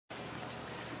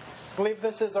I believe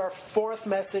this is our fourth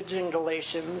message in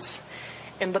Galatians.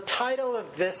 And the title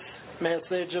of this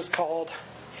message is called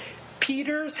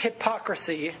Peter's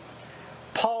Hypocrisy,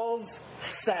 Paul's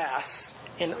Sass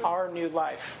in Our New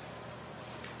Life.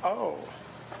 Oh,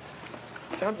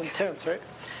 sounds intense, right?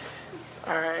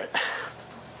 All right.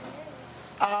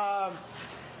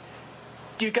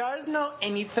 Do you guys know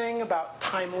anything about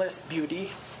timeless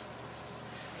beauty?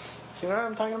 Do you know what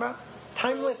I'm talking about?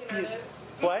 Timeless beauty.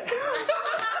 What?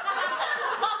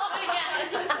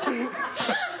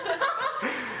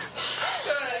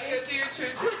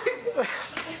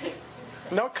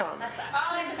 No comment.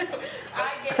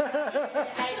 I get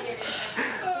it.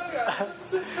 Oh God, I'm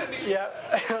so funny. Yeah,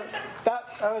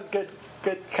 that was good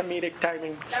comedic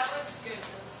timing. That was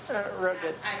good. Real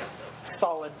good.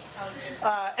 Solid.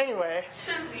 Anyway,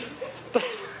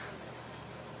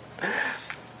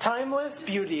 timeless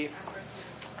beauty.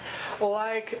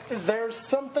 Like, there's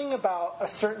something about a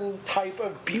certain type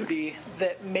of beauty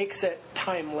that makes it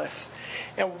timeless.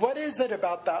 And what is it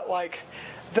about that? Like,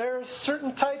 there's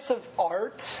certain types of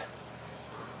art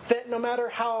that no matter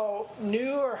how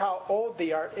new or how old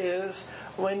the art is,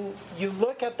 when you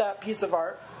look at that piece of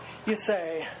art, you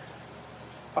say,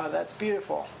 wow, that's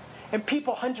beautiful. And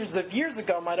people hundreds of years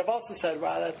ago might have also said,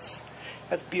 wow, that's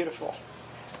beautiful,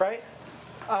 right?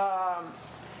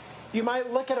 You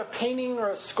might look at a painting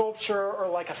or a sculpture or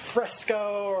like a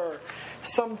fresco or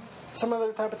some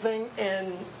other type of thing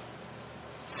and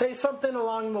say something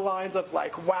along the lines of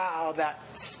like, wow, that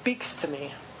speaks to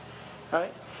me,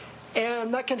 right?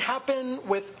 And that can happen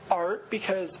with art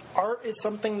because art is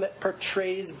something that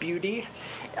portrays beauty.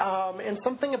 And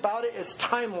something about it is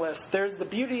timeless. There's the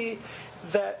beauty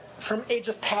that from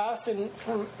ages past and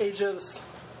from ages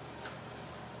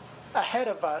ahead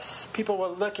of us, people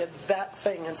will look at that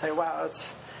thing and say, wow,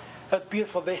 that's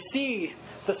beautiful. They see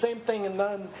the same thing, and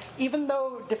then even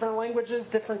though different languages,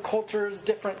 different cultures,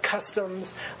 different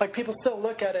customs, like people still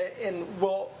look at it and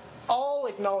will all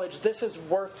acknowledge this is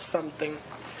worth something,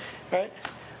 right?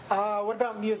 What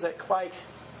about music? Like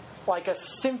a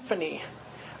symphony.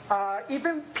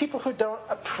 Even people who don't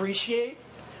appreciate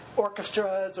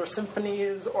orchestras or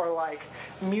symphonies or like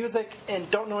music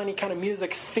and don't know any kind of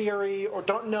music theory or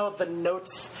don't know the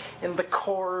notes and the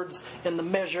chords and the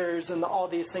measures and all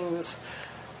these things,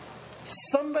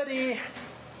 somebody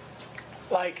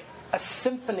like a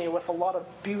symphony with a lot of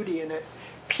beauty in it,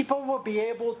 people will be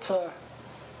able to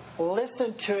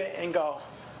listen to it and go,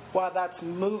 wow, that's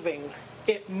moving.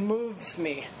 It moves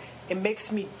me. It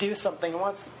makes me do something.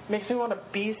 It makes me want to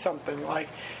be something. Like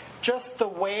just the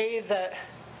way that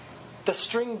the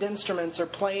stringed instruments are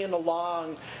playing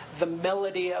along the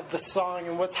melody of the song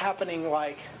and what's happening,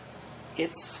 like,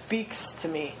 it speaks to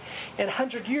me. And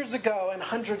 100 years ago and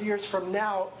 100 years from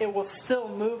now, it will still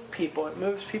move people. It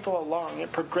moves people along.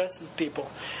 It progresses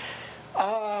people.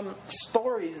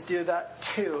 Stories do that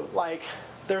too. Like,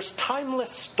 there's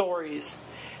timeless stories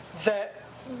that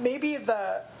maybe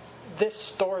this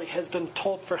story has been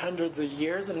told for hundreds of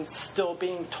years and it's still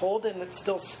being told and it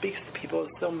still speaks to people, it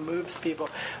still moves people.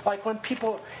 Like when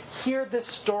people hear this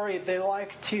story, they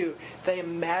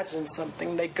imagine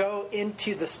something, they go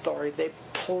into the story, they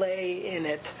play in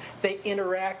it, they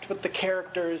interact with the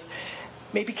characters.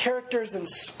 Maybe characters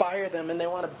inspire them and they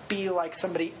want to be like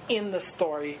somebody in the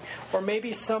story. Or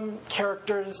maybe some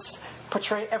characters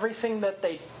portray everything that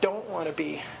they don't want to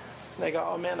be. They go,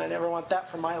 oh man, I never want that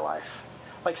for my life.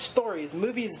 Like stories,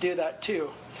 movies do that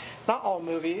too. Not all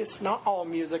movies, not all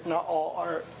music, not all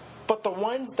art, but the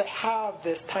ones that have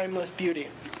this timeless beauty.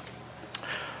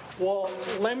 Well,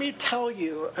 let me tell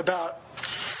you about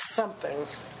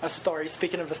a story,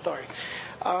 speaking of a story.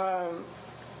 And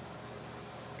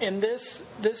this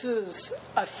is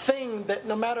a thing that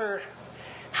no matter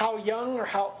how young or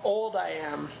how old I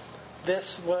am,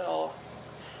 this will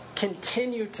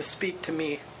continue to speak to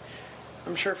me,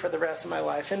 I'm sure, for the rest of my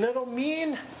life. And it'll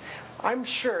mean, I'm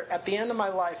sure, at the end of my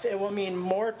life, it will mean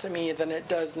more to me than it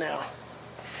does now.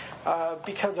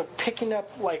 Because of picking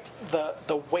up like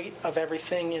the weight of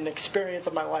everything and experience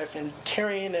of my life and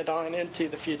carrying it on into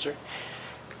the future.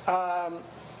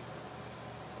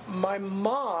 My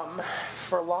mom,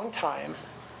 for a long time,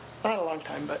 not a long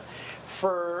time, but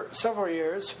for several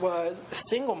years, was a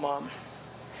single mom.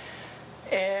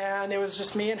 And it was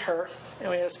just me and her. And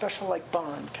we had a special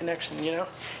bond, connection, you know.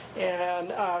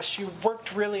 And she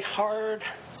worked really hard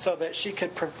so that she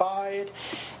could provide.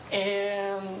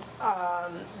 And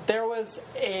there was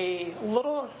a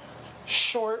little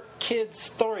short kids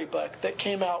storybook that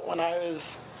came out when I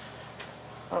was,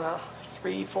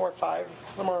 3, 4, 5,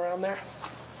 somewhere around there.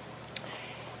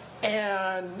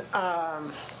 And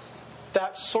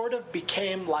that sort of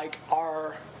became like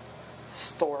our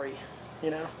story,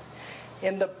 you know.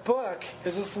 And the book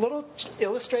is this little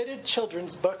illustrated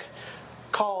children's book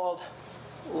called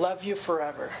Love You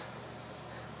Forever.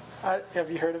 Have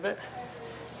you heard of it?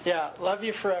 Yeah, Love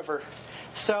You Forever.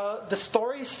 So the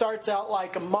story starts out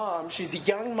like a mom. She's a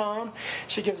young mom.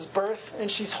 She gives birth and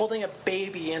she's holding a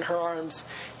baby in her arms.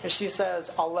 And she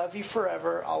says, I'll love you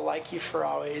forever. I'll like you for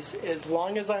always. As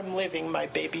long as I'm living, my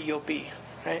baby you'll be.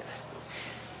 Right?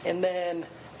 And then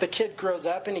the kid grows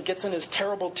up and he gets in his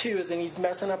terrible twos and he's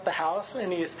messing up the house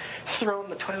and he's throwing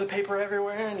the toilet paper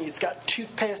everywhere and he's got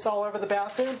toothpaste all over the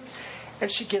bathroom.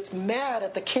 And she gets mad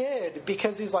at the kid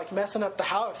because he's like messing up the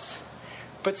house.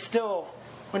 But still,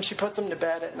 when she puts him to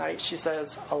bed at night, she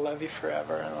says, I'll love you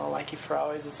forever and I'll like you for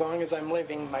always. As long as I'm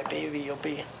living, my baby you'll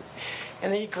be.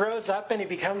 And then he grows up and he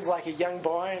becomes like a young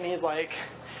boy and he's like,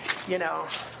 you know,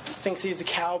 thinks he's a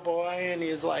cowboy and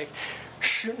he's like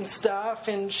shooting stuff.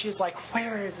 And she's like,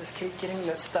 where is this kid getting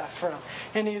this stuff from?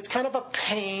 And he's kind of a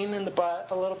pain in the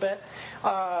butt a little bit.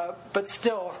 But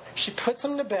still, she puts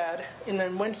him to bed. And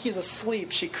then when he's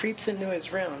asleep, she creeps into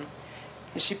his room.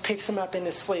 And she picks him up in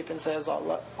his sleep and says,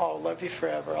 I'll love you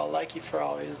forever. I'll like you for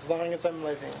always. As long as I'm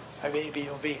living, my baby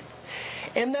you'll be.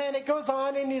 And then it goes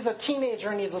on and he's a teenager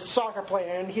and he's a soccer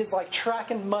player and he's like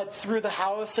tracking mud through the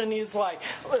house and he's like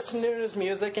listening to his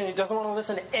music and he doesn't want to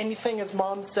listen to anything his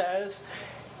mom says.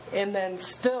 And then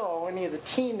still, when he's a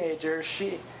teenager,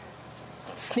 she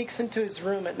sneaks into his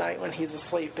room at night when he's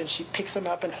asleep and she picks him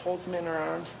up and holds him in her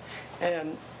arms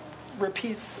and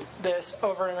repeats this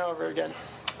over and over again.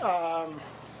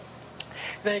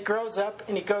 Then he grows up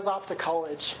and he goes off to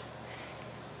college.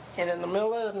 And in the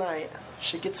middle of the night,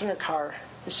 she gets in her car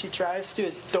and she drives to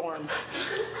his dorm.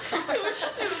 It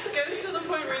was getting to the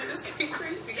point where it's just getting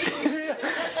creepy.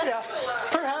 Yeah,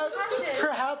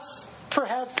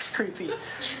 perhaps creepy.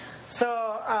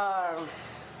 So,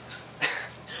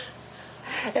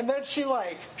 and then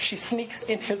she sneaks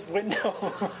in his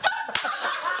window.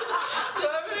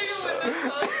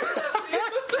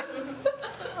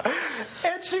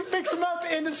 And she picks him up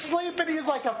in his sleep and he's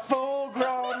like a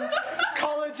full-grown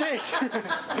college age.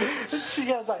 And she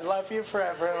goes, I love you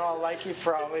forever and I'll like you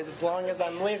for always. As long as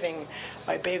I'm living,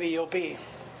 my baby you'll be.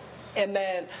 And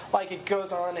then it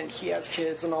goes on and he has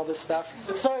kids and all this stuff.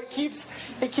 So it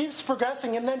keeps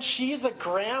progressing. And then she's a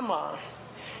grandma,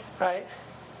 right?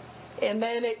 And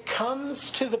then it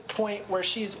comes to the point where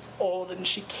she's old and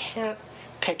she can't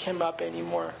pick him up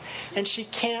anymore. And she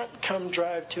can't come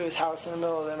drive to his house in the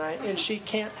middle of the night. And she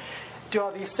can't do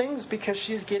all these things because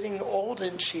she's getting old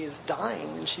and she's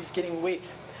dying and she's getting weak.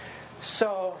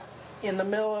 So in the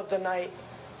middle of the night,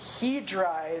 he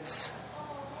drives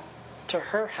to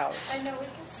her house. I know,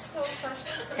 it's so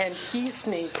precious. And he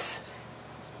sneaks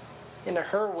into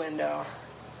her window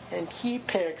and he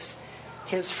picks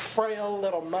his frail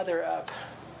little mother up.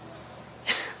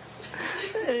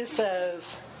 And he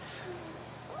says,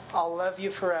 I'll love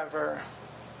you forever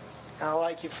and I'll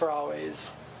like you for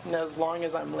always. And as long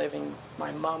as I'm living,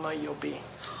 my mama you'll be. Okay.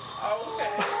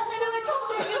 I told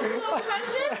you, it's so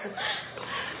precious.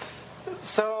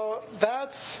 So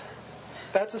that's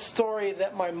a story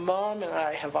that my mom and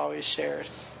I have always shared.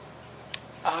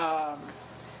 Do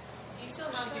you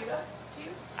still not do that? Do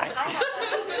you? I have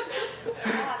it.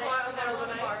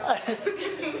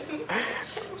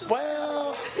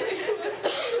 Well,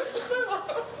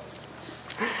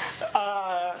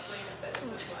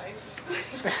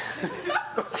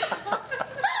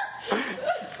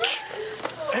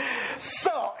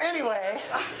 so anyway,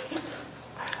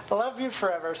 I love you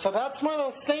forever. So that's one of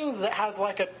those things that has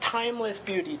like a timeless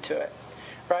beauty to it,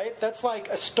 right? That's like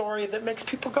a story that makes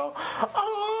people go,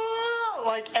 oh,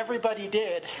 like everybody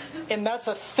did. And that's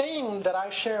a thing that I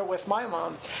share with my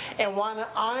mom. And when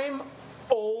I'm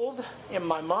old and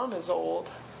my mom is old,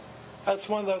 that's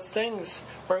one of those things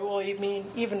where it will mean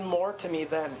even more to me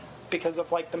then because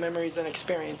of like the memories and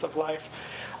experience of life.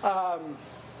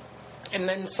 And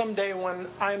then someday when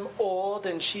I'm old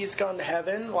and she's gone to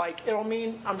heaven, like it'll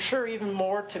mean, I'm sure, even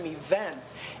more to me then.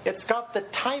 It's got the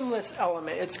timeless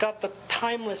element. It's got the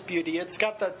timeless beauty. It's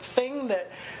got the thing that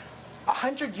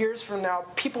 100 years from now,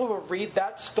 people will read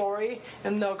that story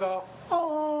and they'll go,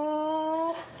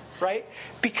 oh, right?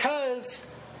 Because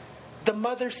the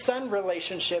mother-son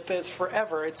relationship is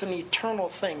forever. It's an eternal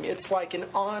thing. It's like an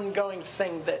ongoing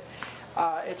thing that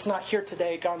it's not here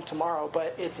today, gone tomorrow,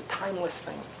 but it's a timeless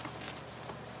thing.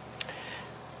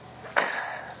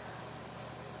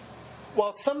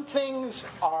 Well, some things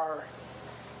are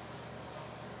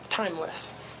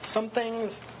timeless. Some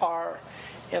things are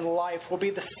in life will be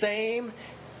the same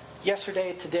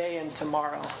yesterday, today, and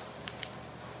tomorrow.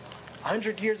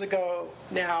 100 years ago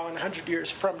now and 100 years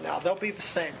from now, they'll be the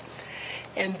same.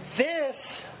 And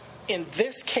in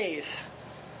this case,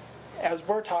 as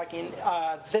we're talking,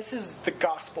 this is the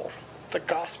gospel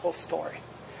story.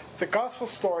 The gospel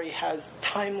story has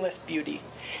timeless beauty.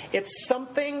 It's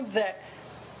something that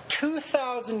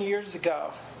 2,000 years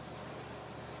ago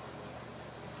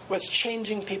was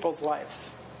changing people's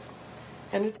lives.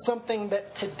 And it's something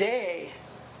that today,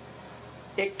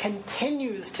 it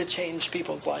continues to change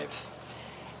people's lives.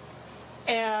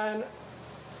 And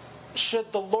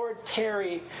should the Lord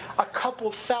tarry a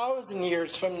couple thousand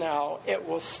years from now, it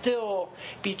will still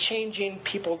be changing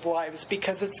people's lives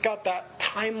because it's got that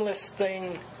timeless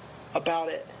thing about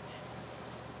it.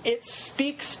 It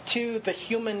speaks to the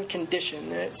human condition,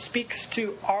 and it speaks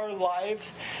to our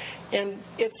lives, and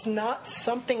it's not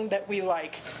something that we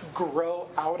grow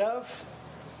out of,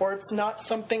 or it's not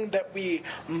something that we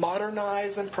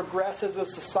modernize and progress as a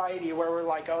society where we're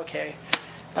like, okay,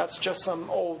 that's just some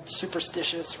old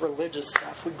superstitious religious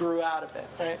stuff. We grew out of it,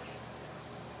 right?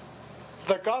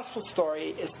 The gospel story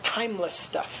is timeless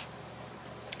stuff.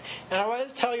 And I wanted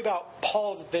to tell you about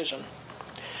Paul's vision.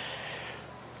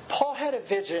 Paul had a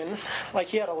vision,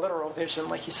 he had a literal vision,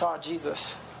 he saw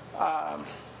Jesus.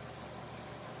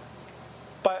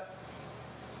 But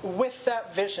with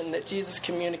that vision that Jesus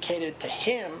communicated to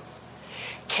him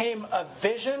came a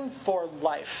vision for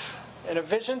life, and a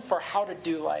vision for how to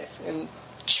do life in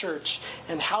church,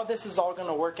 and how this is all going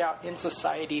to work out in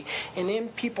society and in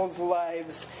people's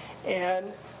lives,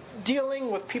 and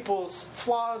dealing with people's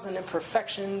flaws and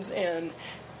imperfections, and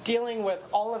dealing with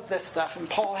all of this stuff. And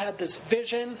Paul had this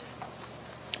vision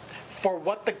for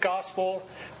what the gospel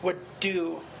would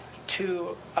do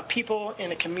to a people,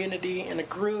 in a community, in a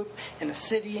group, in a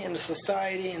city, in a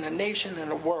society, in a nation,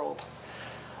 in a world.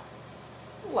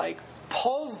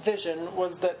 Paul's vision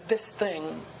was that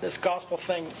this gospel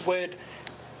thing, would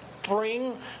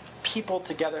bring people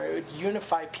together. It would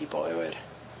unify people.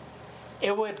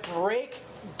 It would break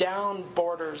down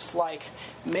borders like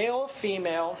male,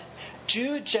 female,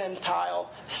 Jew,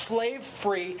 Gentile, slave,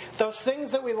 free, those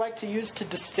things that we like to use to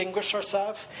distinguish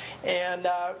ourselves and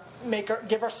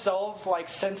give ourselves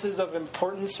senses of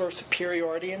importance or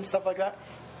superiority and stuff like that.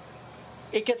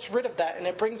 It gets rid of that, and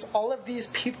it brings all of these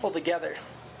people together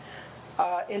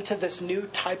into this new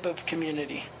type of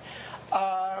community.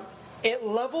 It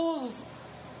levels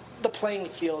the playing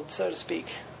field, so to speak.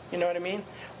 You know what I mean?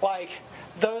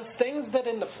 Those things that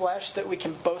in the flesh that we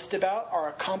can boast about, our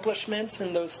accomplishments,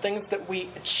 and those things that we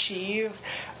achieve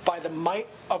by the might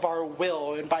of our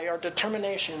will and by our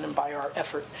determination and by our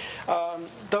effort,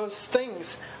 those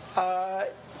things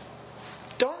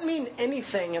don't mean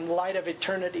anything in light of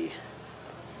eternity,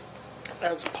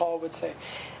 as Paul would say.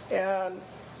 And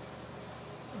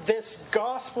this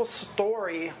gospel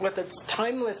story, with its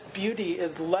timeless beauty,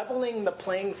 is leveling the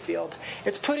playing field.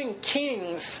 It's putting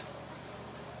kings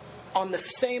on the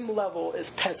same level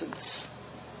as peasants.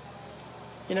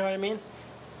 You know what I mean?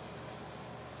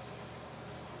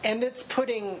 And it's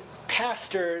putting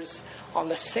pastors on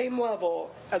the same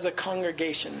level as a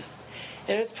congregation.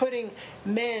 And it's putting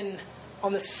men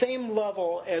on the same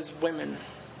level as women.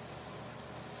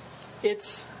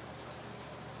 It's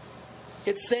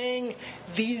saying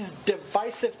these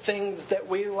divisive things that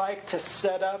we like to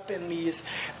set up, and these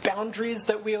boundaries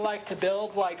that we like to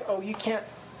build, oh, you can't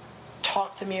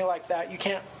talk to me like that, you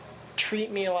can't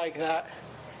treat me like that.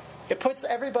 It puts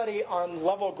everybody on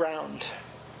level ground.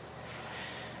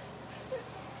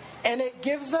 And it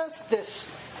gives us this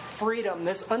freedom,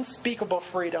 this unspeakable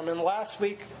freedom. And last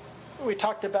week we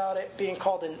talked about it being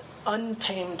called an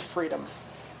untamed freedom.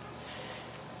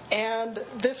 And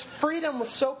this freedom was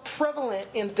so prevalent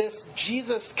in this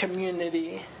Jesus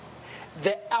community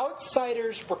that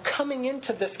outsiders were coming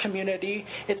into this community,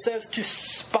 it says, to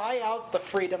spy out the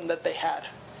freedom that they had.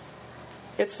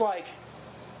 It's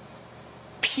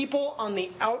people on the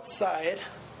outside,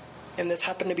 and this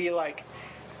happened to be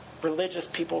religious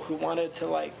people who wanted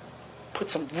to put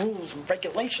some rules and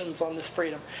regulations on this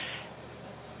freedom.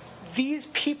 These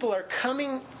people are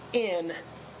coming in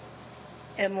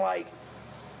and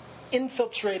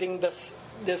infiltrating this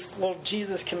little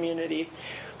Jesus community,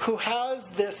 who has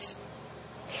this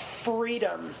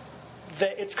freedom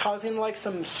that it's causing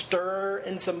some stir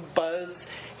and some buzz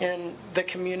in the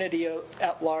community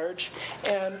at large.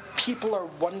 And people are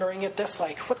wondering at this,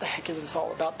 what the heck is this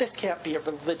all about? This can't be a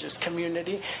religious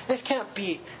community. This can't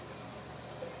be...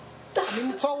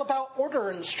 it's all about order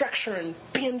and structure and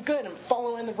being good and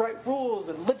following the right rules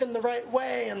and living the right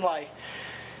way. And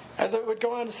as it would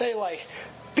go on to say,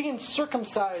 being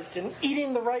circumcised and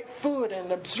eating the right food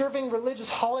and observing religious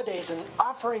holidays and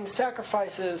offering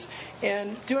sacrifices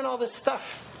and doing all this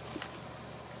stuff.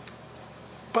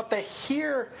 But they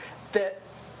hear that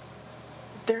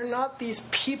they're not these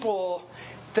people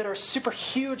that are super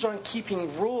huge on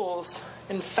keeping rules.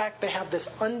 In fact, they have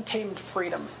this untamed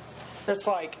freedom that's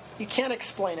like, you can't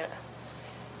explain it.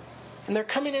 And they're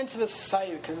coming into the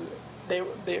society because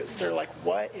they're like,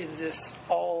 what is this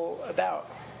all about?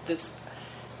 This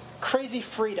crazy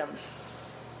freedom.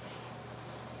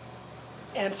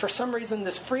 And for some reason,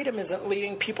 this freedom isn't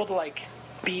leading people to like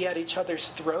be at each other's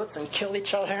throats and kill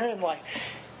each other, and like,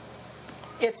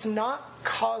 it's not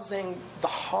causing the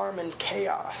harm and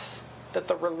chaos that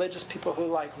the religious people who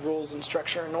like rules and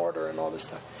structure and order and all this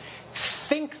stuff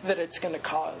think that it's going to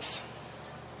cause.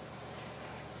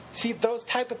 See, those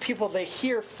type of people, they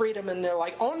hear freedom and they're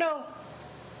like, oh no,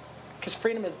 because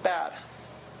freedom is bad.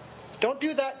 Don't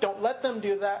do that. Don't let them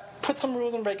do that. Put some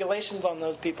rules and regulations on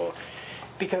those people,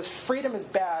 because freedom is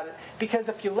bad. Because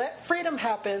if you let freedom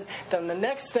happen, then the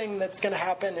next thing that's going to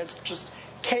happen is just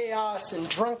chaos and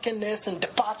drunkenness and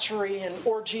debauchery and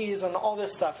orgies and all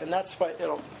this stuff. And that's what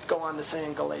it'll go on to say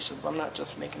in Galatians. I'm not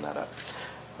just making that up.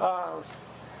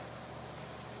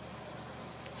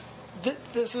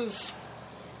 This is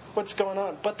what's going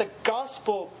on. But the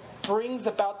gospel brings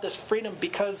about this freedom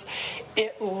because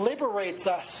it liberates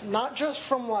us, not just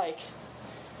from like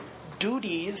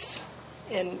duties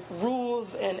and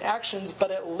rules and actions,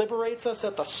 but it liberates us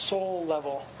at the soul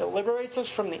level. It liberates us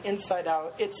from the inside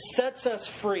out. It sets us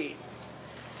free.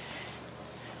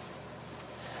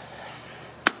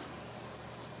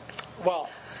 Well,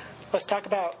 let's talk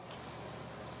about,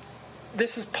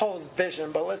 this is Paul's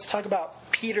vision, but let's talk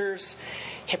about Peter's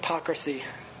hypocrisy.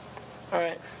 All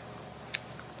right.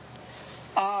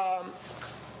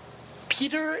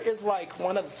 Peter is like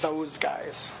one of those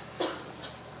guys. You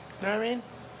know what I mean?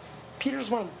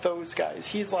 Peter's one of those guys.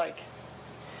 He's one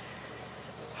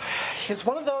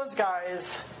of those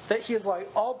guys that he's like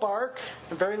all bark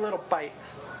and very little bite.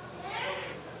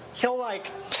 He'll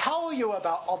like tell you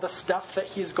about all the stuff that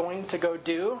he's going to go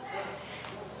do,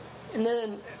 and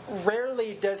then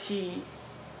rarely does he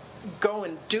go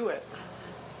and do it.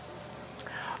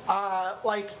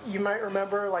 Like you might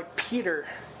remember, like Peter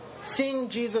seeing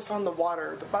Jesus on the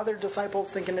water, the other disciples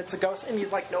thinking it's a ghost, and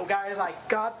he's like, no guys, I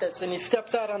got this, and he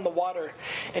steps out on the water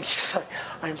and he's like,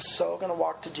 I'm so gonna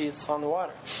walk to Jesus on the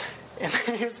water, and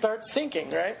then he starts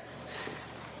sinking, right?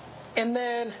 And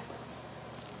then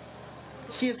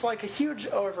he's like a huge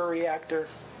overreactor.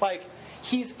 Like,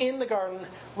 he's in the garden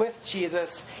with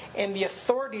Jesus, and the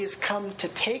authorities come to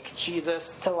take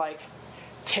Jesus to like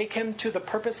take him to the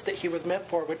purpose that he was meant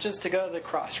for, which is to go to the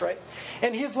cross, right?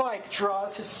 And he's like,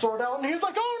 draws his sword out, and he's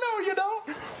like, oh no, you don't!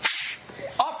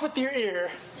 Off with your ear.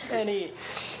 And he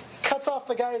cuts off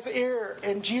the guy's ear,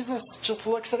 and Jesus just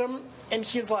looks at him, and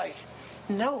he's like,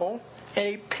 no. And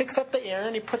he picks up the ear,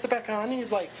 and he puts it back on, and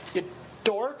he's like, you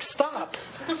dork, stop.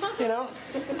 You know?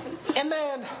 And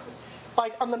then,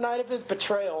 like, on the night of his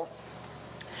betrayal,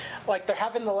 like, they're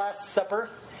having the Last Supper,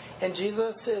 and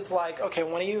Jesus is like, okay,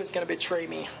 one of you is going to betray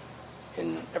me.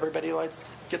 And everybody like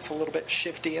gets a little bit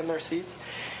shifty in their seats.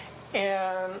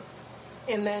 And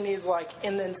then he's like,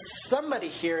 and then somebody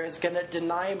here is going to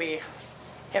deny me.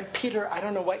 And Peter, I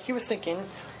don't know what he was thinking,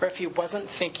 or if he wasn't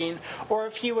thinking, or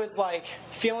if he was like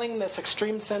feeling this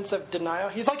extreme sense of denial.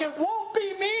 He's like, it won't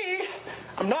be me.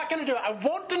 I'm not going to do it. I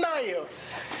won't deny you.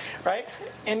 Right?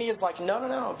 And he's like,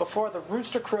 no. Before the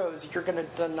rooster crows, you're going to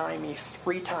deny me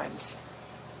 3 times.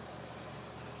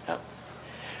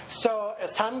 So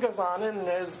as time goes on and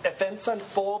as events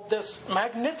unfold, this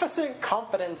magnificent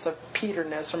confidence of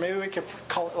Peterness, or maybe we could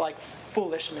call it like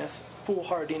foolishness,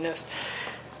 foolhardiness.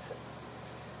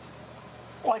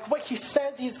 Like what he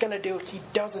says he's going to do, he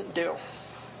doesn't do.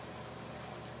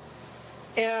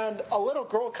 And a little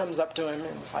girl comes up to him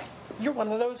and is like, you're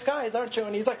one of those guys, aren't you?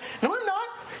 And he's like, no, I'm not.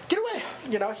 Get away.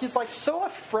 You know, he's like so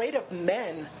afraid of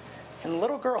men. And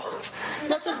little girls,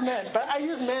 not just men, but I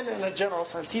use men in a general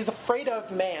sense. He's afraid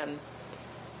of man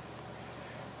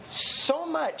so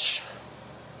much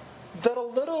that a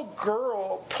little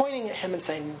girl pointing at him and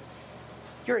saying,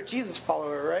 you're a Jesus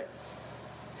follower, right?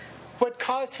 Would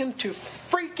cause him to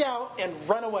freak out and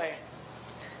run away.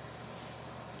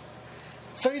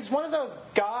 So he's one of those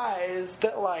guys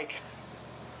that like,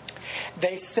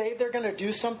 they say they're going to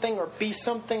do something or be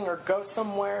something or go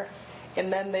somewhere,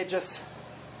 and then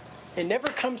it never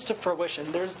comes to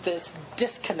fruition. There's this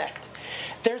disconnect.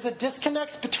 There's a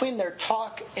disconnect between their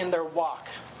talk and their walk.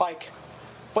 Like,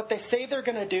 what they say they're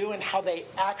going to do and how they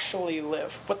actually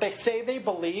live. What they say they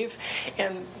believe,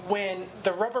 and when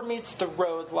the rubber meets the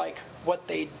road, like, what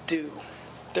they do.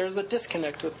 There's a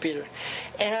disconnect with Peter.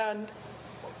 And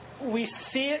we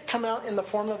see it come out in the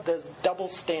form of this double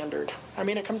standard. I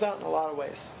mean, it comes out in a lot of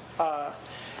ways.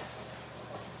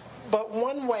 But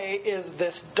one way is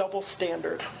this double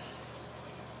standard,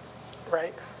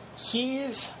 right?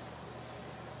 He's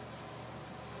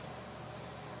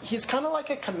kind of like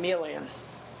a chameleon.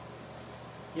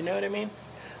 You know what I mean?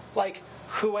 Like,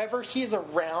 whoever he's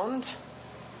around,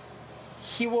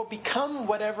 he will become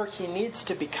whatever he needs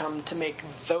to become to make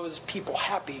those people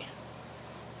happy.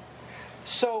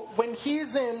 So when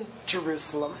he's in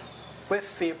Jerusalem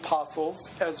with the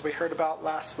apostles, as we heard about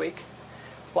last week,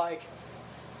 like,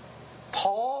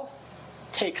 Paul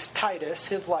takes Titus,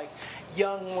 his like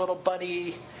young little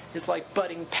buddy, his like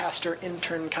budding pastor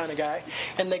intern kind of guy,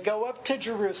 and they go up to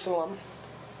Jerusalem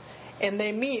and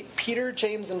they meet Peter,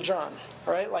 James, and John,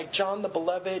 right? Like John the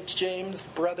beloved, James,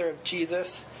 brother of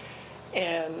Jesus,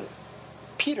 and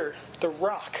Peter, the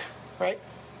rock, right?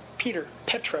 Peter,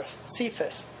 Petros,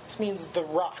 Cephas. This means the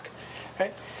rock,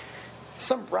 right?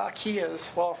 Some rock he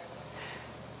is. Well,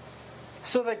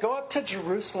 so they go up to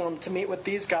Jerusalem to meet with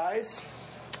these guys,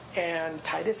 and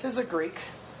Titus is a Greek.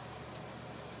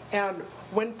 And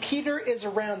when Peter is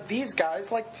around these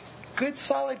guys, like good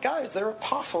solid guys, they're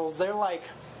apostles, they're like,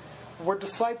 we're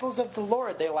disciples of the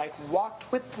Lord. They like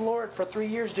walked with the Lord for 3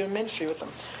 years doing ministry with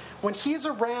them. When he's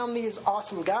around these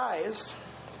awesome guys,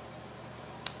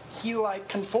 he like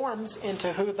conforms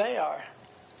into who they are.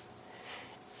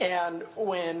 And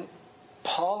when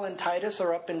Paul and Titus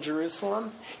are up in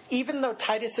Jerusalem, even though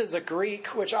Titus is a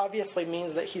Greek, which obviously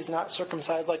means that he's not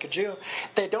circumcised like a Jew,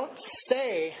 they don't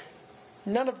say,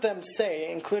 none of them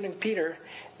say, including Peter,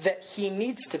 that he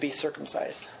needs to be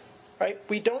circumcised. Right?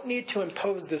 We don't need to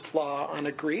impose this law on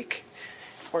a Greek,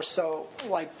 or so,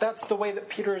 like, that's the way that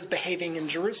Peter is behaving in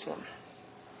Jerusalem.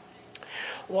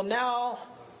 Well, now,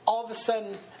 all of a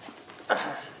sudden,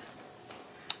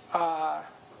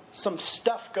 some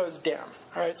stuff goes down.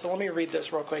 All right, so let me read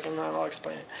this real quick and then I'll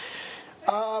explain it.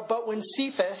 But when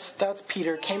Cephas, that's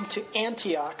Peter, came to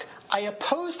Antioch, I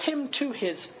opposed him to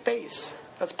his face.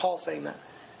 That's Paul saying that.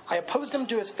 I opposed him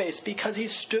to his face because he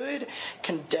stood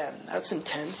condemned. That's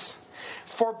intense.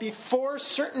 For before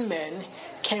certain men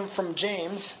came from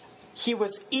James, he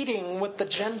was eating with the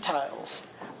Gentiles.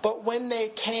 But when they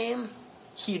came,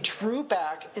 he drew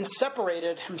back and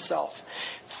separated himself,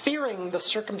 fearing the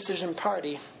circumcision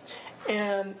party.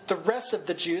 And the rest of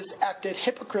the Jews acted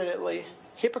hypocritically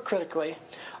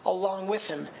along with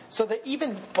him, so that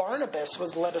even Barnabas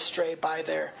was led astray by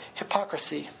their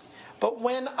hypocrisy. But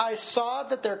when I saw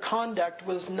that their conduct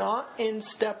was not in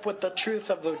step with the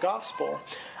truth of the gospel,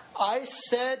 I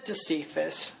said to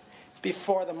Cephas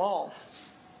before them all,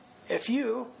 if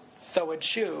you, though a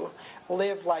Jew,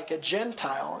 live like a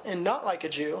Gentile and not like a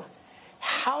Jew,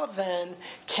 how then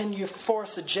can you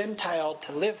force a Gentile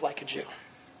to live like a Jew?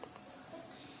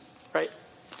 Right?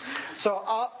 So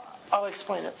I'll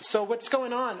explain it. So what's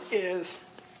going on is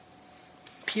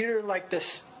Peter, like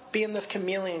this, being this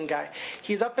chameleon guy,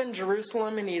 he's up in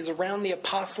Jerusalem and he's around the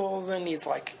apostles and he's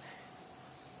like,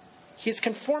 he's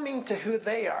conforming to who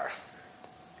they are.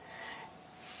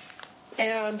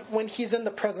 And when he's in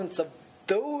the presence of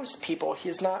those people,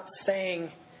 he's not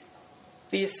saying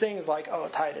these things like, oh,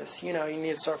 Titus, you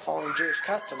need to start following Jewish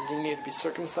customs. You need to be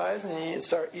circumcised, and you need to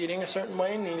start eating a certain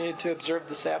way, and you need to observe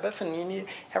the Sabbath, and you need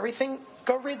everything.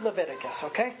 Go read Leviticus,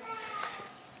 okay?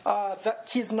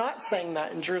 He's not saying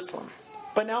that in Jerusalem.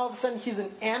 But now all of a sudden he's in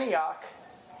Antioch,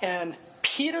 and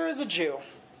Peter is a Jew,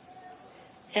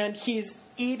 and he's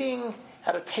eating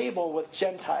at a table with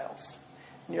Gentiles.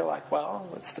 And you're like, well,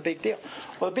 what's the big deal?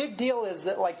 Well, the big deal is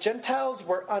that, like, Gentiles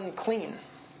were unclean.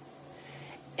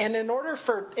 And in order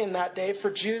in that day, for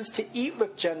Jews to eat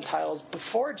with Gentiles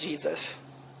before Jesus,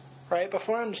 right,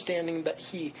 before understanding that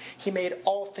he made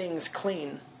all things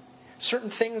clean, certain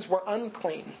things were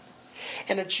unclean.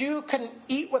 And a Jew couldn't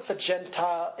eat with a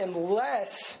Gentile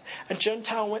unless a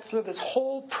Gentile went through this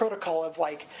whole protocol of,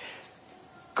 like,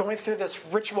 going through this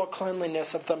ritual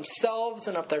cleanliness of themselves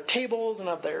and of their tables and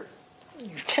of their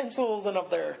utensils and of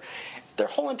their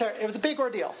whole entire... It was a big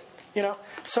ordeal,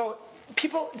 So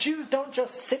Jews don't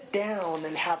just sit down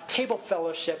and have table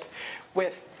fellowship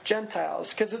with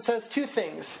Gentiles, because it says two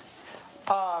things.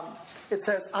 It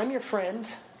says, I'm your friend,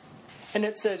 and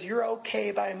it says, you're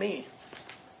okay by me.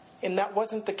 And that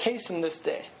wasn't the case in this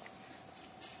day.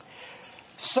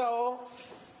 So,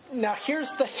 now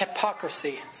here's the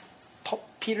hypocrisy.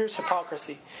 Peter's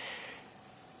hypocrisy.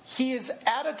 He is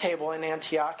at a table in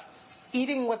Antioch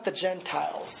eating with the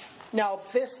Gentiles. Now,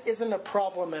 this isn't a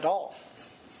problem at all,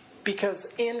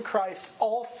 because in Christ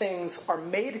all things are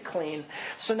made clean.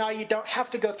 So now you don't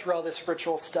have to go through all this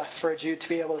ritual stuff for a Jew to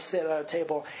be able to sit at a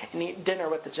table and eat dinner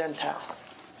with the Gentile.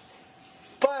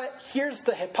 But here's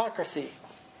the hypocrisy.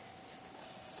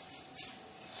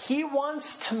 he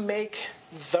wants to make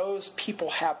those people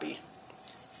happy,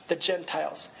 the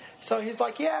Gentiles. So he's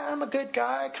like, yeah, I'm a good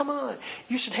guy. Come on.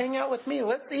 You should hang out with me.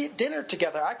 Let's eat dinner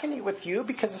together. I can eat with you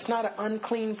because it's not an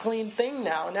unclean, clean thing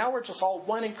now. Now we're just all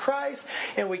one in Christ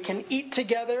and we can eat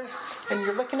together. And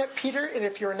you're looking at Peter, and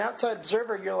if you're an outside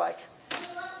observer, you're like,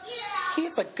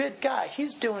 he's a good guy.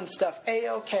 He's doing stuff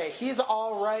A-okay. He's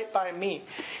all right by me.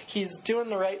 He's doing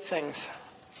the right things.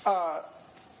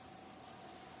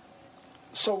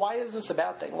 So why is this a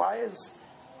bad thing? Why does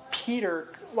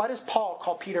Paul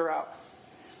call Peter out?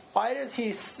 Why does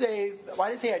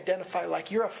he identify like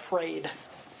you're afraid?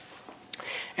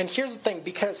 And here's the thing,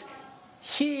 because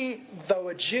he, though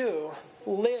a Jew,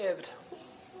 lived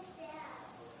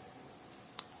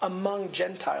among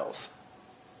Gentiles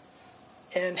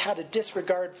and had a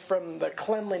disregard from the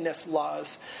cleanliness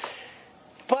laws.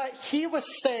 But he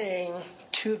was saying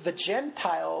to the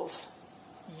Gentiles,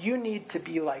 you need to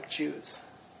be like Jews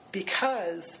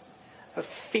because of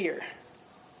fear.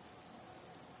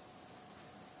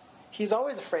 He's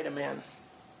always afraid of man.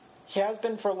 He has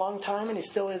been for a long time, and he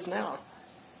still is now.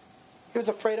 He was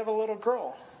afraid of a little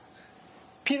girl.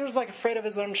 Peter's like afraid of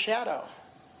his own shadow.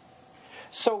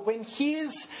 So when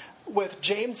he's with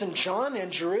James and John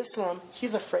in Jerusalem,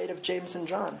 he's afraid of James and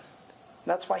John.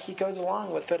 That's why he goes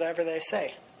along with whatever they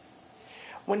say.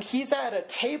 When he's at a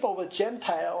table with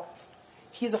Gentiles,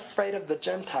 he's afraid of the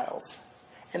Gentiles.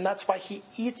 And that's why he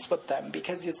eats with them,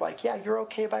 because he's like, yeah, you're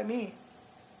okay by me.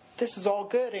 This is all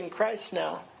good in Christ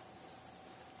now.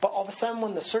 But all of a sudden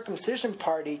when the circumcision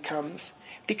party comes,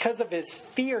 because of his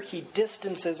fear, he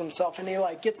distances himself and he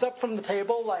like gets up from the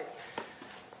table like,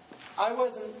 I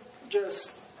wasn't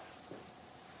just...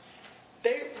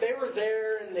 They were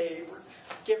there and they were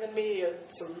giving me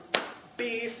some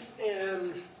beef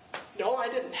and... No, I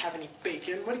didn't have any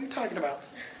bacon. What are you talking about?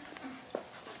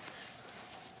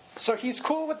 So he's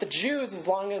cool with the Jews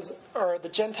or the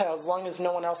Gentiles as long as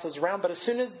no one else is around. But as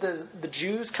soon as the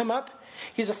Jews come up,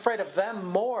 he's afraid of them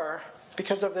more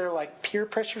because of their like peer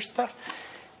pressure stuff.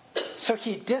 So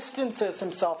he distances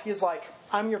himself. He's like,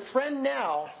 I'm your friend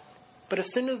now, but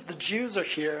as soon as the Jews are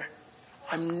here,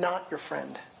 I'm not your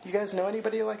friend. You guys know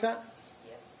anybody like that?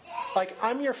 Like,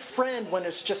 I'm your friend when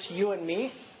it's just you and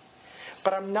me,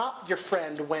 but I'm not your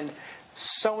friend when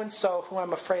so-and-so who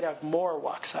I'm afraid of more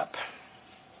walks up.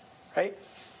 Right?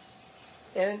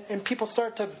 And people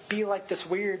start to be like this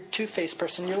weird two-faced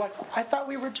person. You're like, I thought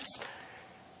we were just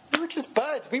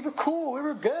buds. We were cool. We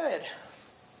were good.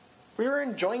 We were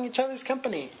enjoying each other's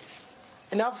company.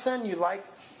 And all of a sudden you like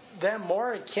them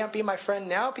more and can't be my friend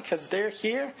now because they're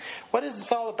here. What is this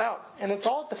all about? And it's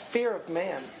all the fear of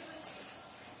man.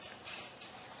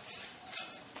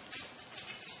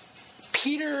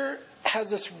 Peter has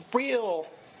this real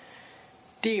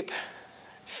deep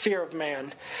fear of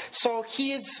man. So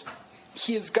he's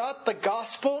got the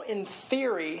gospel in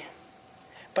theory,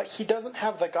 but he doesn't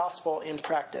have the gospel in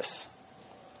practice.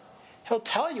 He'll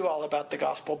tell you all about the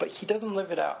gospel, but he doesn't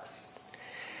live it out.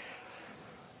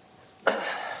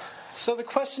 So the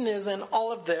question is, in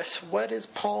all of this, what is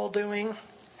Paul doing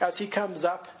as he comes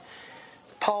up?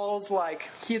 Paul's like,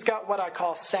 he's got what I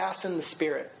call sass in the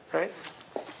spirit, right?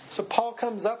 So Paul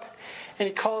comes up and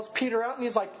he calls Peter out and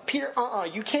he's like, Peter,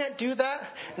 you can't do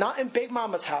that. Not in Big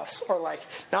Mama's house, or like,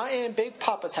 not in Big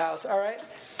Papa's house, all right?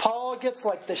 Paul gets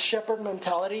like the shepherd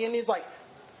mentality and he's like,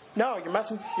 no,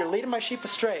 you're leading my sheep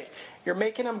astray. You're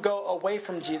making them go away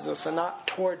from Jesus and not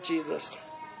toward Jesus.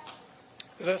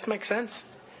 Does this make sense?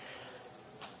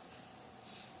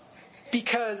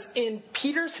 Because in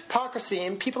Peter's hypocrisy,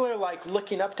 and people are like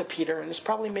looking up to Peter, and it's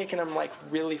probably making him like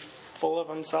really full of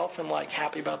himself and like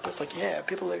happy about this. Like, yeah,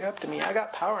 people look up to me. I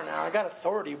got power now. I got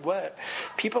authority. What?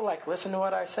 People like listen to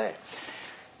what I say.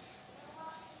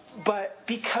 But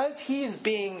because he's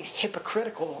being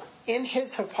hypocritical, in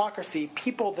his hypocrisy,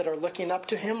 people that are looking up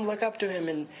to him look up to him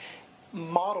and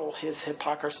model his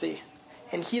hypocrisy.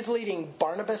 And he's leading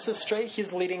Barnabas astray.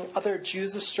 He's leading other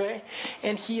Jews astray.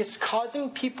 And he is causing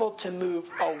people to move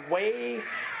away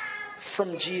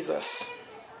from Jesus.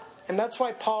 And that's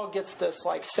why Paul gets this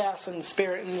like sass in the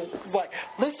spirit and is like,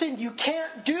 listen, you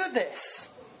can't do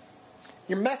this.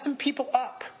 You're messing people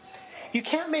up. You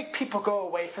can't make people go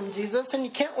away from Jesus, and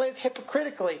you can't live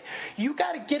hypocritically. You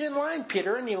got to get in line,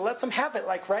 Peter. And he lets him have it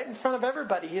like right in front of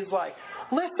everybody. He's like,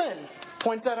 listen,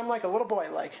 points at him like a little boy,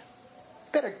 like,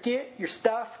 better get your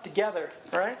stuff together,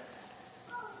 right?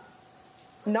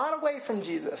 Not away from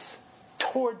Jesus,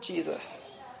 toward Jesus.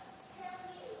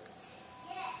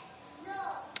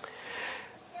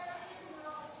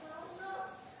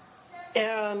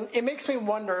 And it makes me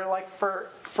wonder, like for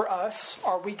us,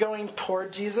 are we going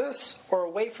toward Jesus or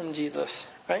away from Jesus,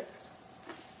 right?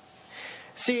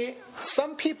 See,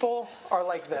 some people are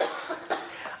like this.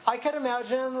 I could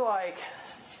imagine like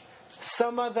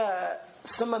some of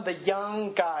the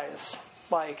young guys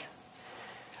like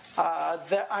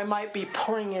that I might be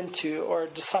pouring into or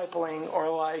discipling or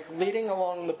like leading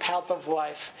along the path of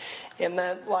life, and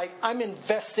that like I'm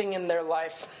investing in their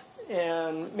life,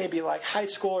 and maybe like high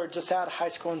school or just out of high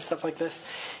school and stuff like this.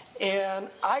 And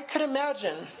I could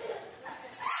imagine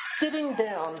sitting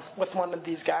down with one of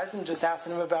these guys and just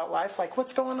asking them about life, like,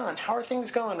 what's going on? How are things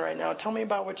going right now? Tell me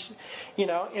about what you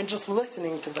know, and just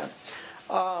listening to them.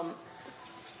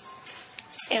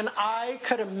 And I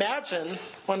could imagine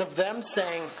one of them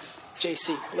saying,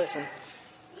 JC, listen,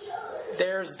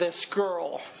 there's this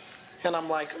girl. And I'm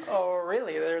like, oh,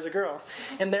 really? There's a girl?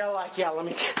 And they're like, yeah, let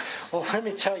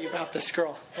me tell you about this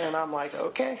girl. And I'm like,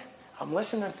 okay, I'm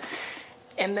listening.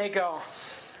 And they go,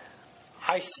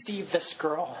 I see this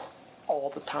girl all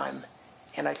the time,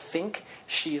 and I think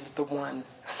she's the one.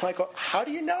 I'm like, well, how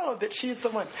do you know that she's the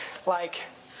one? Like,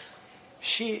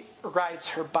 she rides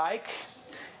her bike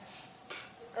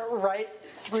right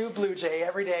through Blue Jay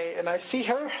every day, and I see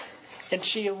her, and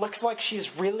she looks like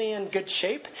she's really in good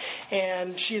shape,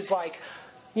 and she's like,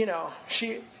 you know,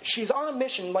 she's on a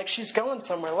mission, like she's going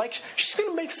somewhere, like she's going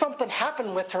to make something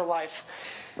happen with her life.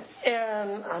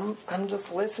 And I'm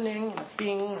just listening,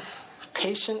 being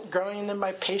patient, growing in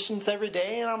my patience every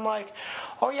day, and I'm like,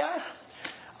 oh yeah,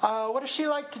 what does she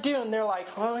like to do? And they're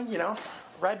like, well, you know,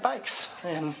 ride bikes,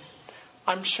 and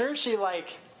I'm sure she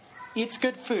like eats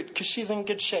good food because she's in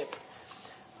good shape.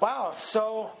 Wow,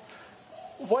 so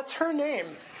what's her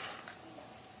name?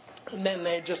 And then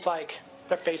they just like,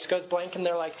 their face goes blank, and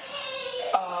they're like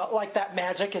that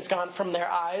magic is gone from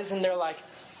their eyes, and they're like,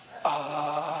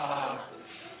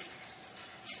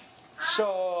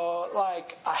 So,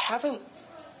 like, I haven't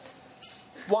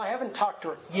talked to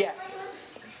her yet.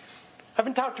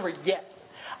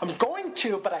 I'm going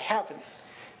to, but I haven't.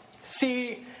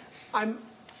 See, I'm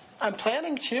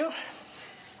planning to.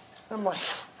 I'm like,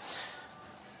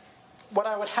 what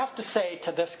I would have to say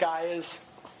to this guy is,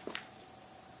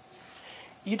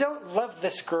 you don't love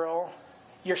this girl,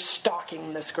 you're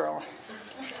stalking this girl.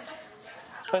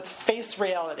 Let's face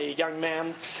reality, young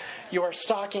man. You are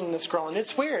stalking this girl, and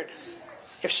it's weird.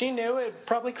 If she knew, it'd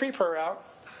probably creep her out.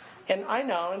 And I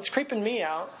know, and it's creeping me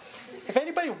out. If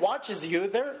anybody watches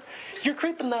you, you're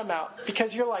creeping them out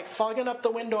because you're like fogging up the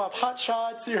window of Hot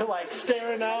Shots. You're like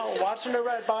staring out, watching her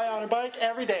ride by on a bike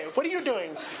every day. What are you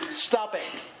doing? Stop it.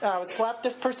 I would slap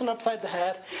this person upside the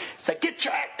head. Say, get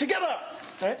your act together.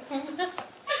 Right?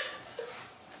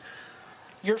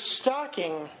 You're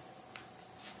stalking,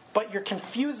 but you're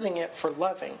confusing it for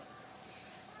loving.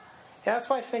 Yeah, that's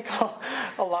what I think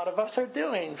a lot of us are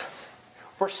doing.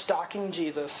 We're stalking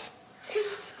Jesus.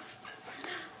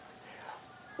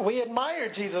 We admire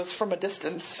Jesus from a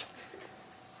distance.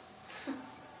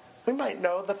 We might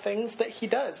know the things that he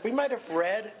does. We might have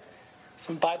read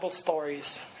some Bible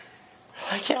stories.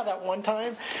 Like, yeah, that one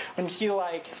time when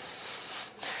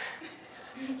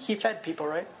he fed people,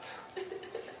 right?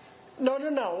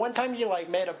 No. One time you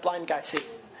made a blind guy see,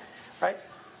 right?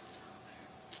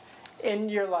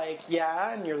 And you're like,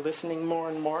 yeah, and you're listening more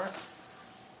and more.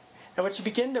 And what you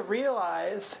begin to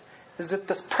realize is that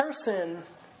this person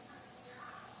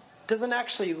doesn't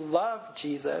actually love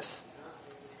Jesus.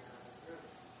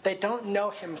 They don't know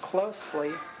him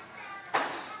closely.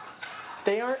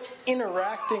 They aren't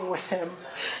interacting with him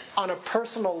on a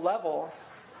personal level.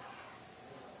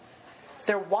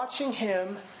 They're watching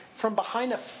him from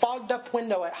behind a fogged up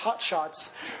window at Hot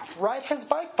Shots ride his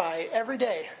bike by every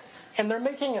day. And they're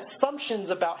making assumptions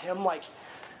about him like,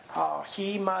 oh,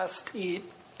 he must eat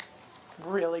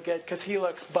really good because he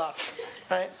looks buff.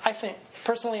 Right? I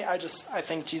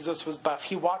think Jesus was buff.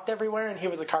 He walked everywhere and he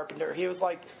was a carpenter. He was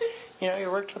like, he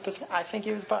worked with this. I think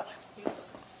he was buff.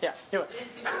 Yeah, he was.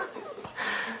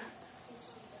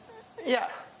 Yeah.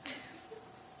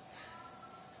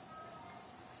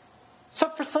 So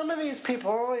for some of these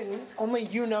people, and only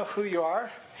you know who you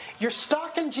are, you're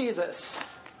stalking Jesus.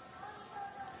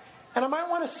 And I might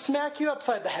want to smack you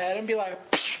upside the head and be like,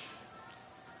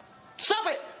 stop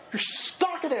it! You're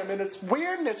stalking him, and it's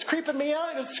weird, and it's creeping me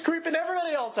out, and it's creeping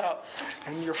everybody else out.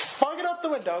 And you're fogging up the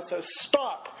window, so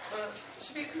stop.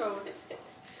 Should be code.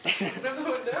 Open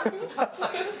up the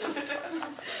window.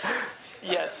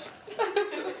 Yes.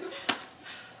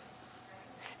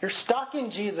 You're stalking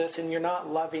Jesus, and you're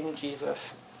not loving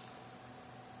Jesus.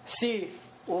 See,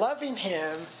 loving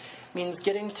him means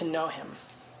getting to know him.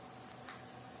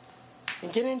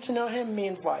 And getting to know him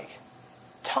means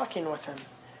talking with him,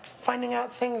 finding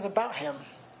out things about him,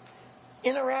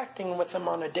 interacting with him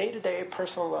on a day-to-day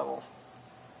personal level.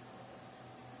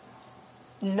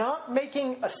 not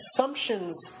making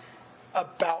assumptions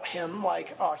about him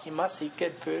like, oh, he must eat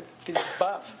good food because he's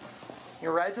buff. He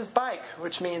rides his bike,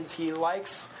 which means he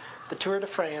likes the Tour de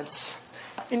France.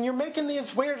 And you're making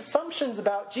these weird assumptions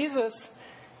about Jesus,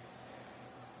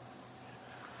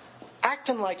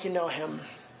 acting like you know him,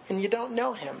 and you don't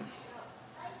know him.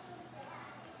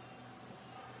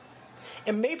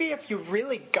 And maybe if you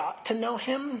really got to know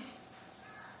him,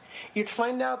 you'd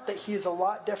find out that he's a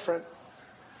lot different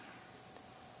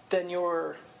than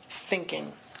you're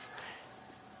thinking.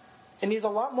 And he's a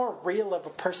lot more real of a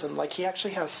person. Like, he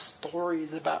actually has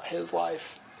stories about his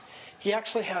life. He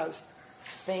actually has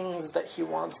things that he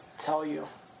wants to tell you.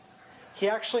 He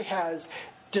actually has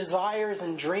desires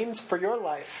and dreams for your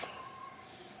life.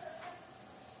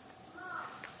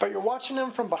 But you're watching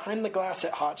him from behind the glass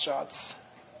at Hot Shots.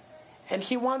 And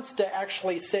he wants to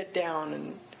actually sit down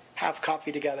and have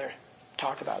coffee together,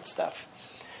 talk about stuff.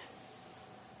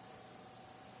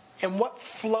 And what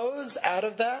flows out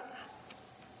of that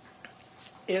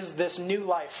is this new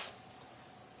life.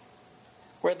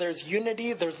 Where there's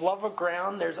unity, there's love of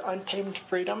ground, there's untamed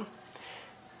freedom.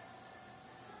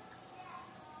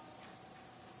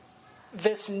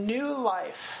 This new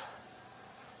life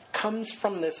comes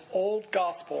from this old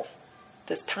gospel,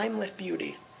 this timeless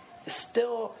beauty, is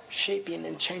still shaping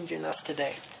and changing us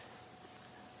today.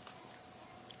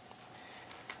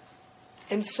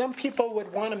 And some people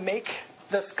would want to make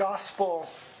this gospel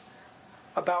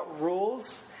about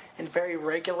rules and very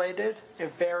regulated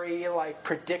and very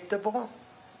predictable.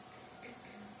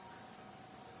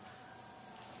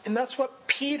 And that's what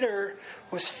Peter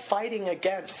was fighting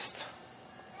against.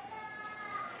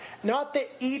 Not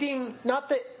that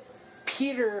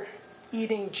Peter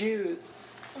eating Jews.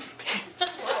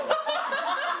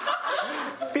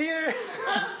 Peter.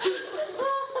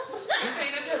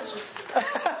 Paying attention.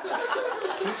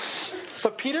 So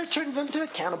Peter turns into a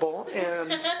cannibal, and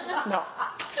no.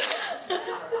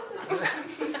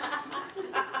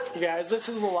 You guys, this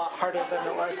is a lot harder than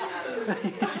it looks.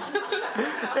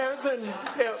 It was in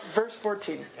verse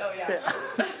 14. Oh, yeah.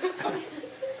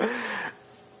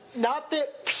 Not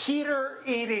that Peter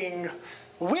eating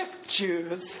with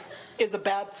Jews is a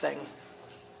bad thing.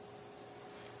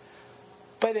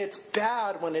 But it's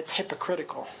bad when it's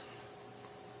hypocritical.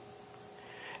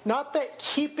 Not that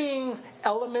keeping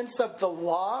elements of the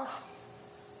law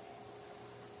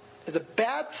is a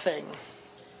bad thing,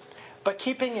 but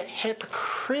keeping it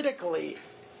hypocritically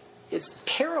is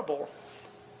terrible.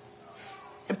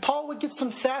 And Paul would get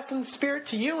some sass in the spirit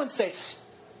to you and say,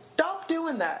 stop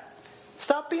doing that.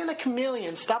 Stop being a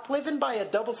chameleon. Stop living by a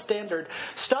double standard.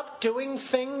 Stop doing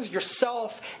things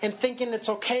yourself and thinking it's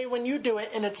okay when you do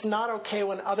it and it's not okay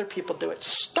when other people do it.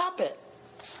 Stop it.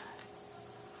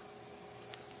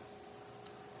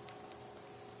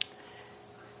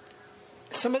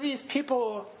 Some of these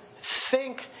people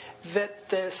think that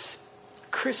this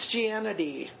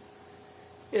Christianity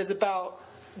is about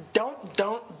don't.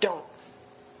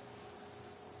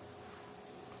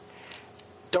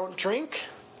 Don't drink.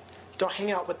 Don't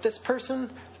hang out with this person.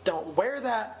 Don't wear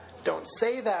that. Don't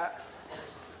say that.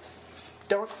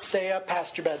 Don't stay up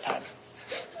past your bedtime.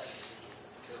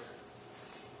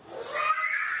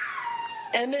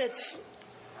 And it's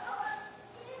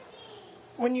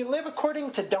when you live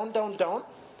according to don't,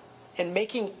 and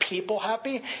making people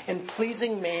happy and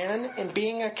pleasing man and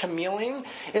being a chameleon,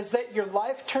 is that your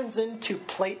life turns into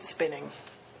plate spinning.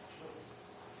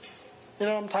 You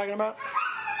know what I'm talking about?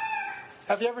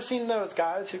 Have you ever seen those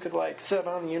guys who could sit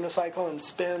on a unicycle and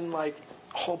spin a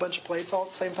whole bunch of plates all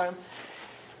at the same time?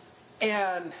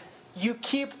 And you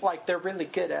keep, they're really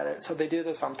good at it, so they do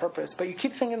this on purpose, but you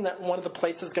keep thinking that one of the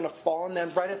plates is going to fall, and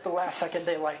then right at the last second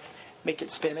they make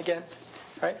it spin again,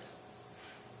 right?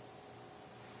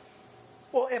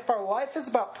 Well, if our life is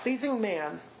about pleasing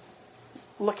man,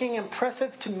 looking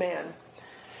impressive to man,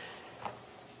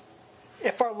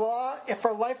 if our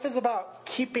life is about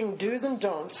keeping do's and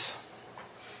don'ts,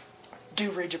 do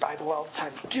read your Bible all the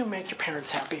time. Do make your parents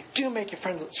happy. Do make your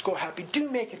friends at school happy. Do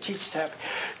make your teachers happy.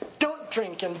 Don't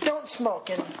drink and don't smoke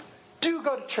and do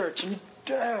go to church. And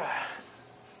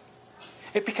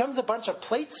it becomes a bunch of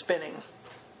plate spinning.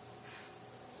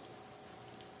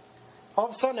 All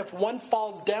of a sudden, if one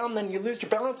falls down, then you lose your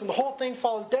balance and the whole thing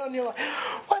falls down. And you're like,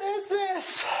 what is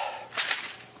this?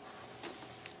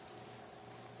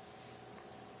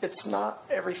 It's not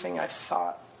everything I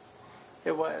thought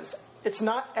it was. It's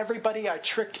not everybody I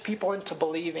tricked people into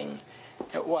believing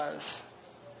it was.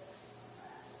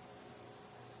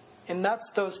 And that's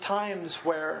those times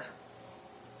where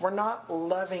we're not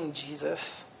loving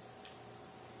Jesus.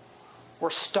 We're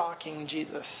stalking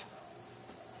Jesus.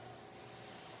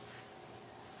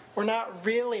 We're not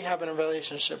really having a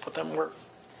relationship with Him. We're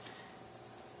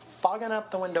fogging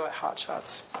up the window at Hot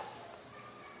Shots.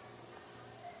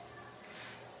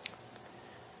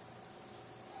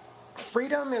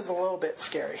 Freedom is a little bit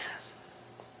scary.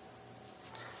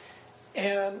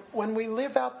 And when we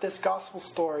live out this gospel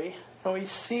story, when we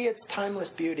see its timeless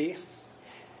beauty,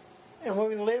 and when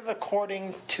we live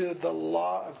according to the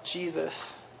law of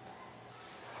Jesus,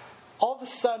 all of a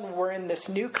sudden we're in this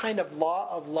new kind of law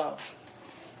of love.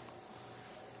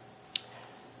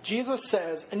 Jesus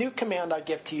says, "A new command I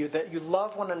give to you, that you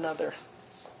love one another."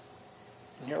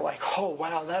 And you're like, oh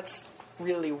wow, that's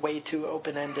really way too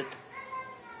open-ended.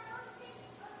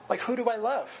 Like, who do I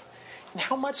love? And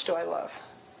how much do I love?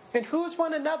 And who is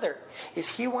one another?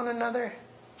 Is he one another?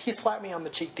 He slapped me on the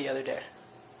cheek the other day.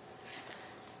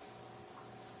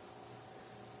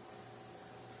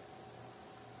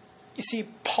 You see,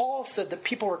 Paul said that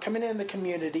people were coming in the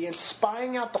community and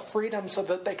spying out the freedom so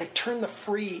that they could turn the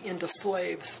free into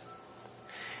slaves.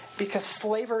 Because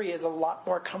slavery is a lot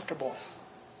more comfortable.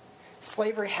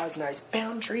 Slavery has nice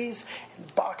boundaries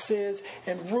and boxes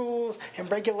and rules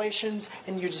and regulations,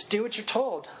 and you just do what you're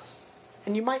told.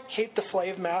 And you might hate the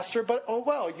slave master, but oh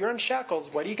well, you're in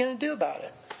shackles. What are you going to do about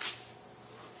it?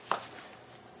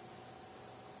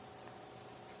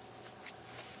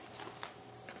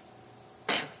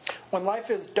 When life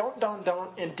is don't,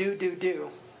 and do,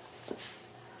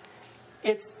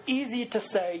 it's easy to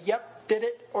say, yep, did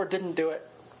it or didn't do it.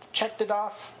 Checked it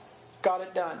off, got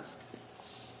it done.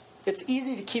 It's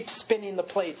easy to keep spinning the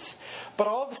plates. But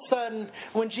all of a sudden,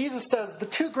 when Jesus says, the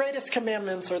two greatest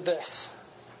commandments are this: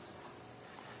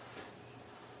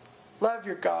 love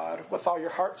your God with all your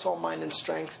heart, soul, mind, and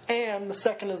strength. And the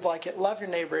second is like it: love your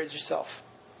neighbor as yourself.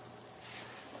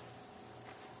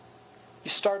 You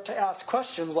start to ask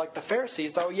questions like the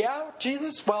Pharisees. Oh yeah,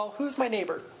 Jesus? Well, who's my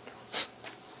neighbor?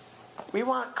 We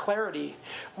want clarity.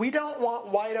 We don't want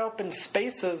wide open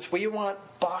spaces. We want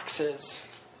boxes.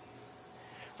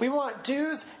 We want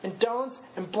do's and don'ts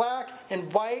and black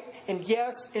and white and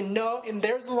yes and no, and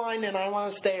there's a line and I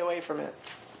want to stay away from it.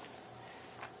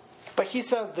 But he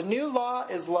says the new law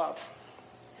is love.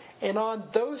 And on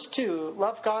those two,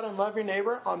 love God and love your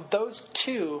neighbor, on those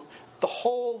two, the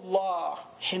whole law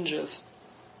hinges.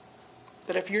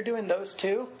 That if you're doing those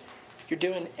two, you're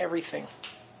doing everything.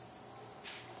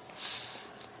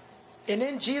 And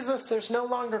in Jesus, there's no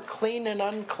longer clean and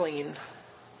unclean.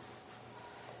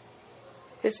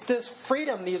 It's this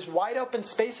freedom, these wide open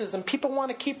spaces, and people want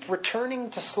to keep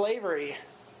returning to slavery.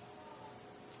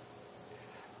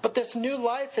 But this new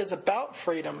life is about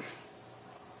freedom.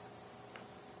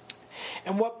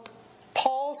 And what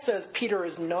Paul says Peter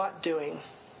is not doing,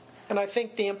 and I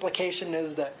think the implication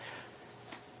is that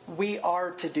we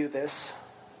are to do this.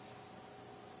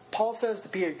 Paul says to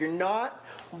Peter, you're not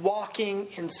walking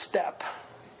in step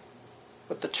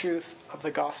with the truth of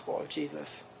the gospel of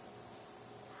Jesus.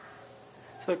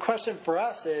 So the question for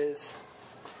us is,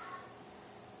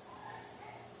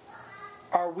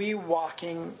 are we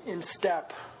walking in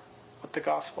step with the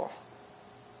gospel?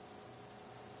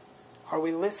 Are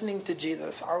we listening to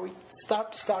Jesus? Are we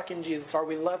stalking Jesus? Are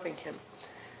we loving Him?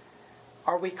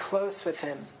 Are we close with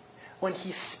Him? When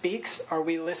He speaks, are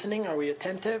we listening? Are we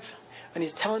attentive? When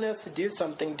He's telling us to do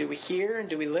something, do we hear and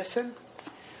do we listen?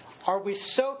 Are we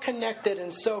so connected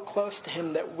and so close to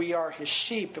Him that we are His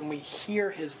sheep and we hear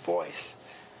His voice?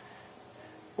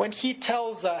 When He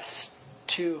tells us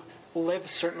to live a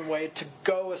certain way, to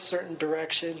go a certain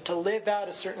direction, to live out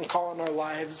a certain call in our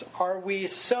lives, are we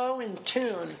so in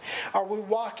tune? Are we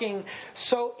walking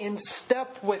so in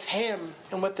step with Him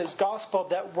and with His gospel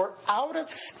that we're out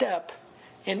of step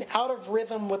and out of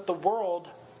rhythm with the world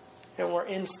and we're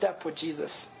in step with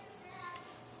Jesus?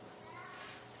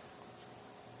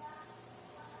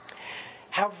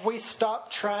 Have we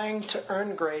stopped trying to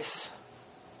earn grace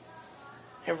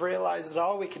and realized that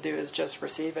all we could do is just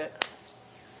receive it?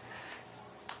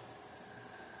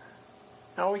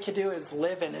 All we could do is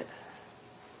live in it.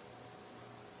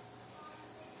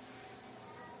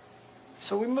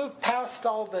 So we move past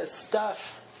all this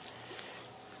stuff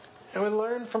and we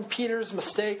learn from Peter's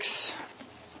mistakes.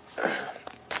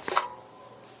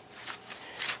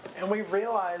 And we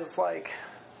realize,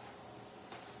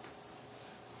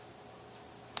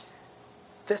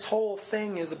 this whole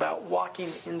thing is about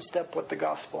walking in step with the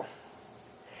gospel.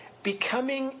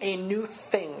 Becoming a new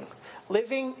thing.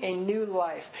 Living a new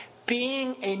life.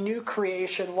 Being a new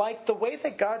creation. Like the way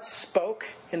that God spoke,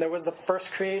 and there was the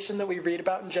first creation that we read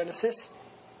about in Genesis.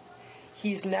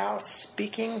 He's now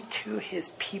speaking to His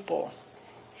people.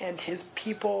 And His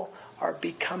people are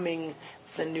becoming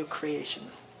the new creation.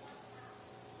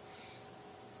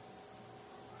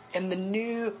 And the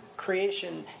new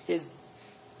creation is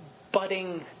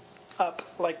budding up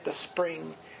like the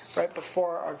spring right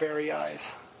before our very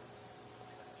eyes.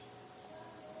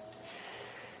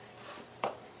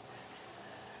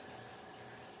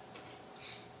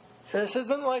 This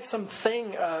isn't like some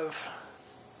thing of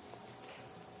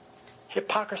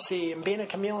hypocrisy and being a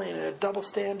chameleon and a double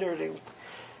standard and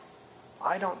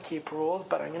I don't keep rules,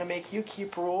 but I'm going to make you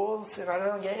keep rules, and I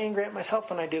don't get angry at myself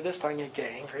when I do this, but I'm going to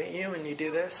get angry at you when you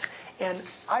do this. And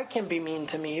I can be mean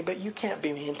to me, but you can't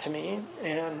be mean to me.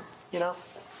 And,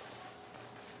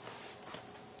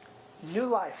 new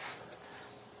life.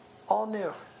 All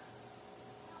new.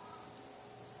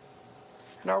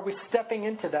 And are we stepping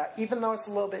into that, even though it's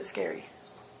a little bit scary?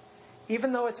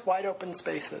 Even though it's wide open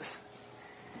spaces?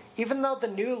 Even though the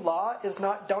new law is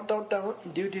not don't,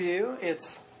 do,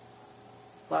 it's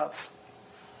love.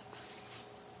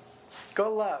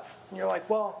 Go love. And you're like,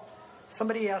 well,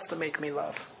 somebody has to make me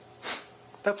love.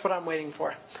 That's what I'm waiting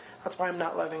for. That's why I'm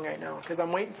not loving right now. Because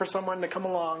I'm waiting for someone to come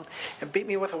along and beat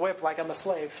me with a whip like I'm a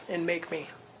slave and make me.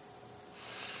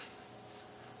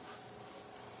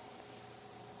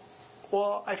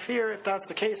 Well, I fear if that's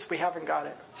the case, we haven't got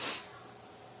it.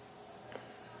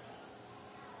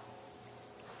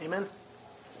 Amen?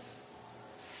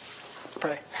 Let's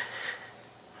pray.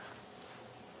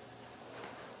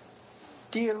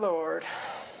 Dear Lord,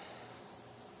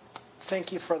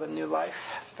 thank you for the new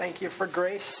life. Thank you for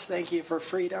grace. Thank you for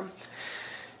freedom.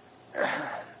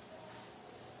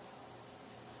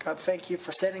 God, thank you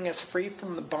for setting us free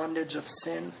from the bondage of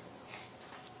sin.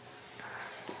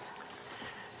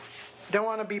 We don't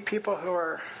want to be people who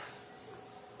are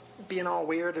being all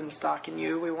weird and stalking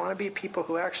you. We want to be people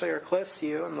who actually are close to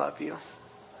you and love you.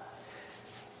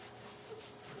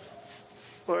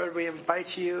 Lord, we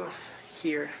invite you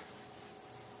here.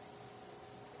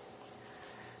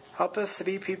 Help us to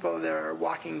be people that are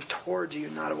walking towards you,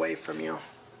 not away from you.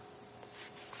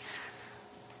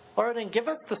 Lord, and give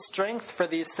us the strength for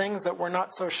these things that we're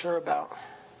not so sure about.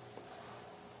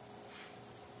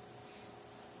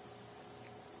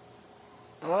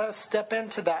 And let us step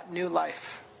into that new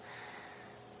life.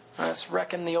 Let us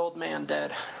reckon the old man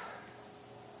dead.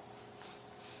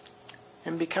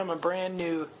 And become a brand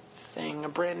new thing, a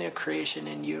brand new creation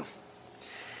in you.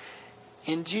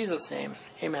 In Jesus' name,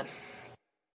 amen.